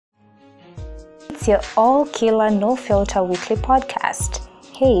It's your all-killer, no-filter weekly podcast.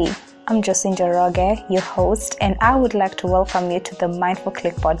 Hey, I'm Jocelyn Joroge, your host, and I would like to welcome you to the Mindful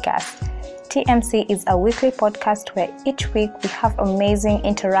Click podcast. TMC is a weekly podcast where each week we have amazing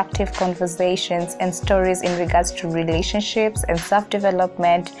interactive conversations and stories in regards to relationships and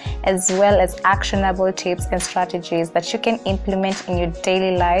self-development, as well as actionable tips and strategies that you can implement in your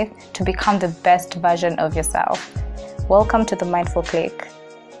daily life to become the best version of yourself. Welcome to the Mindful Click.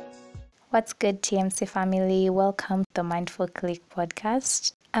 What's good, TMC family? Welcome to the Mindful Click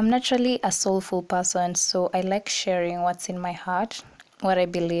podcast. I'm naturally a soulful person, so I like sharing what's in my heart, what I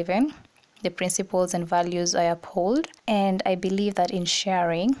believe in, the principles and values I uphold, and I believe that in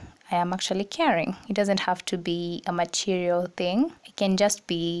sharing, I am actually caring. It doesn't have to be a material thing. It can just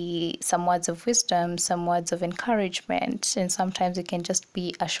be some words of wisdom, some words of encouragement, and sometimes it can just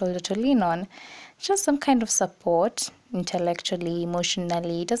be a shoulder to lean on. Just some kind of support, intellectually,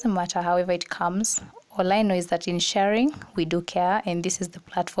 emotionally. It doesn't matter however it comes. All I know is that in sharing, we do care, and this is the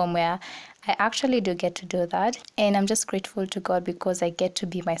platform where I actually do get to do that. And I'm just grateful to God because I get to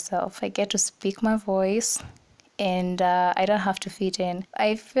be myself. I get to speak my voice, and I don't have to fit in.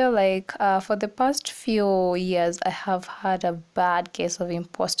 I feel like for the past few years, I have had a bad case of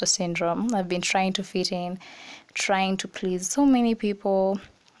imposter syndrome. I've been trying to fit in, trying to please so many people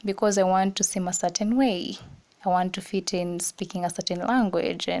because I want to seem a certain way. I want to fit in speaking a certain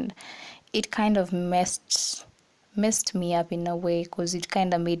language, and it kind of messed me up in a way because it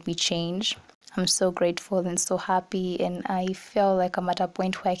kind of made me change. I'm so grateful and so happy, and I feel like I'm at a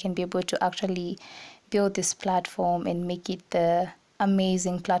point where I can be able to actually build this platform and make it the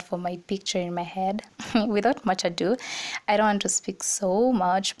amazing platform I picture in my head. Without much ado, I don't want to speak so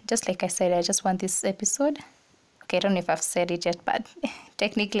much. Just like I said, I just want this episode. Okay, I don't know if I've said it yet, but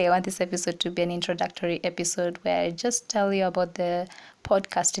technically I want this episode to be an introductory episode where I just tell you about the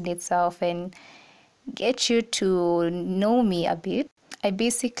podcast in itself and get you to know me a bit. I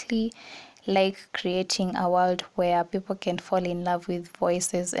basically like creating a world where people can fall in love with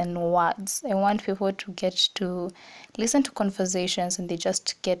voices and words. I want people to get to listen to conversations and they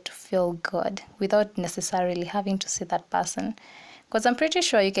just get to feel good without necessarily having to see that person. Because I'm pretty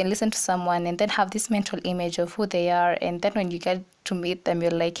sure you can listen to someone and then have this mental image of who they are, and then when you get to meet them,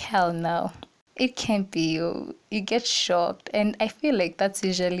 you're like, hell no, it can't be you. You get shocked, and I feel like that's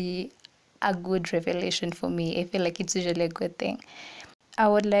usually a good revelation for me. I feel like it's usually a good thing. I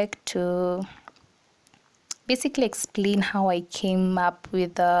would like to basically explain how I came up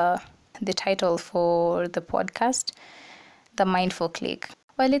with the title for the podcast, The Mindful Click.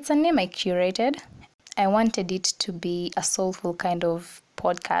 Well, it's a name I curated. I wanted it to be a soulful kind of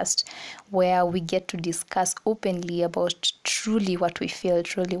podcast where we get to discuss openly about truly what we feel,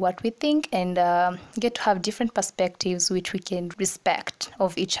 truly what we think, and get to have different perspectives which we can respect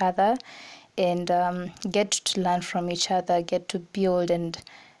of each other and get to learn from each other, get to build and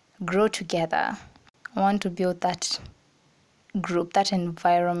grow together. I want to build that group, that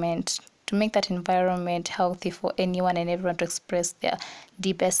environment, to make that environment healthy for anyone and everyone to express their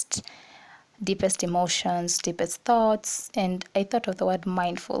deepest emotions, deepest thoughts. And I thought of the word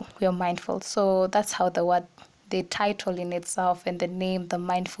mindful. We are mindful. So that's how the title in itself and the name, The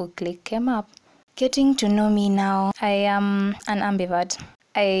Mindful Click, came up. Getting to know me now, I am an ambivert.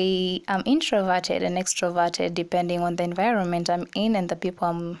 I am introverted and extroverted depending on the environment I'm in and the people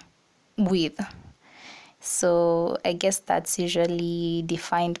I'm with. So I guess that's usually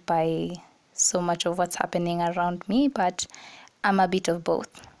defined by so much of what's happening around me, but I'm a bit of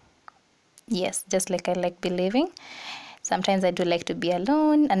both. Yes, just like I like believing. Sometimes I do like to be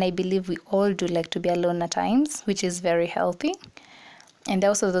alone, and I believe we all do like to be alone at times, which is very healthy. And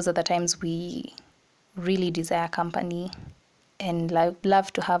also those are the times we really desire company and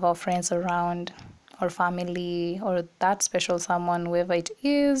love to have our friends around, or family, or that special someone, whoever it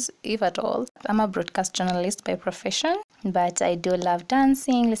is, if at all. I'm a broadcast journalist by profession, but I do love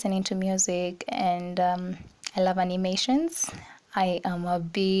dancing, listening to music, and I love animations. I am a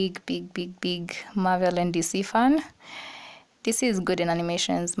big Marvel and DC fan. DC is good in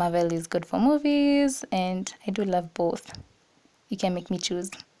animations, Marvel is good for movies, and I do love both. You can make me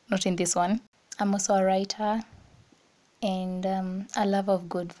choose, not in this one. I'm also a writer, and a love of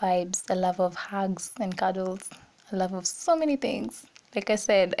good vibes, a love of hugs and cuddles, a love of so many things. Like I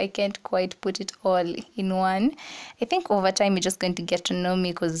said, I can't quite put it all in one. I think over time you're just going to get to know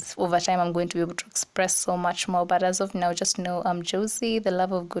me because over time I'm going to be able to express so much more. But as of now, just know I'm Josie, the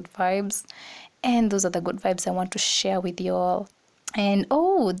love of good vibes. And those are the good vibes I want to share with you all. And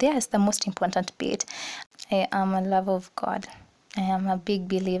there's the most important bit. I am a love of God. I am a big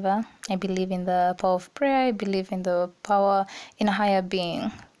believer. I believe in the power of prayer. I believe in the power in a higher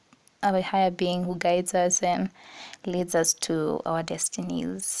being. a higher being who guides us and leads us to our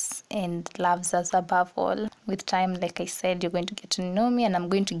destinies and loves us above all. With time, like I said, you're going to get to know me, and I'm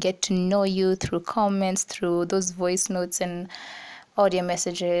going to get to know you through comments, through those voice notes and audio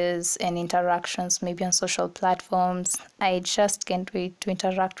messages and interactions, maybe on social platforms. I just can't wait to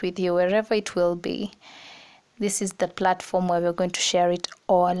interact with you wherever it will be. This is the platform where we're going to share it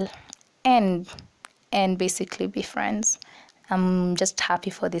all and basically be friends. I'm just happy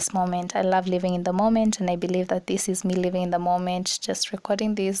for this moment. I love living in the moment, and I believe that this is me living in the moment. Just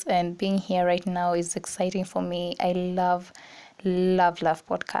recording this and being here right now is exciting for me. I love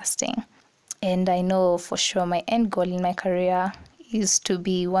podcasting. And I know for sure my end goal in my career is to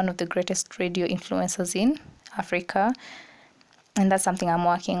be one of the greatest radio influencers in Africa. And that's something I'm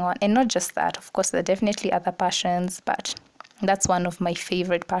working on. And not just that, of course, there are definitely other passions, but that's one of my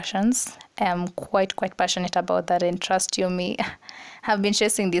favorite passions. I'm quite passionate about that, and trust you me, I've been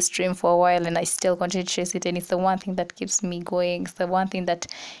chasing this dream for a while, and I still continue to chase it, and it's the one thing that keeps me going. It's the one thing that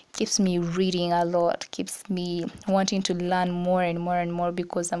keeps me reading a lot, keeps me wanting to learn more and more,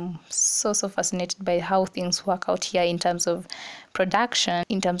 because I'm so fascinated by how things work out here in terms of production,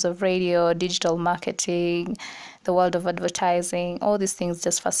 in terms of radio, digital marketing, the world of advertising. All these things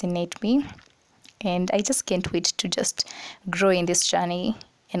just fascinate me. And I just can't wait to just grow in this journey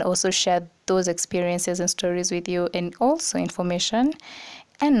and also share those experiences and stories with you, and also information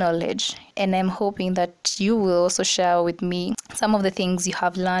and knowledge. And I'm hoping that you will also share with me some of the things you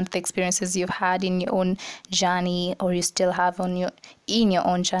have learned, the experiences you've had in your own journey, or you still have in your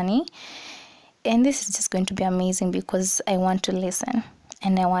own journey. And this is just going to be amazing, because I want to listen,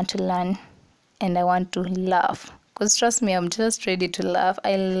 and I want to learn, and I want to laugh. Because trust me, I'm just ready to laugh.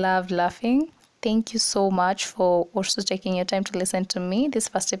 I love laughing. Thank you so much for also taking your time to listen to me this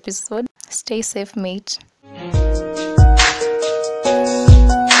first episode. Stay safe, mate.